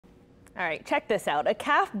All right, check this out. A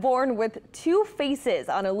calf born with two faces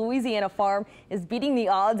on a Louisiana farm is beating the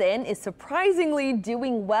odds and is surprisingly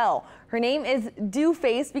doing well. Her name is Deux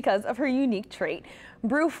Face because of her unique trait.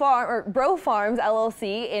 Bro Farms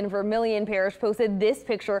LLC in Vermilion Parish posted this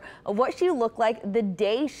picture of what she looked like the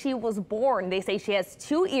day she was born. They say she has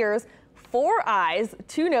 2 ears, 4 eyes,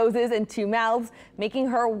 2 noses, and 2 mouths, making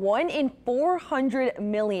her 1 in 400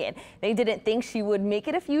 million. They didn't think she would make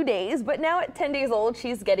it a few days, but now at 10 days old,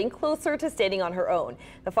 she's getting closer to standing on her own.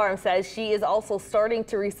 The farm says she is also starting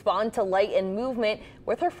to respond to light and movement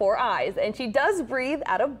with her 4 eyes, and she does breathe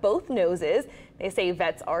out of both noses. They say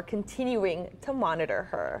vets are continuing to monitor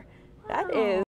her. That is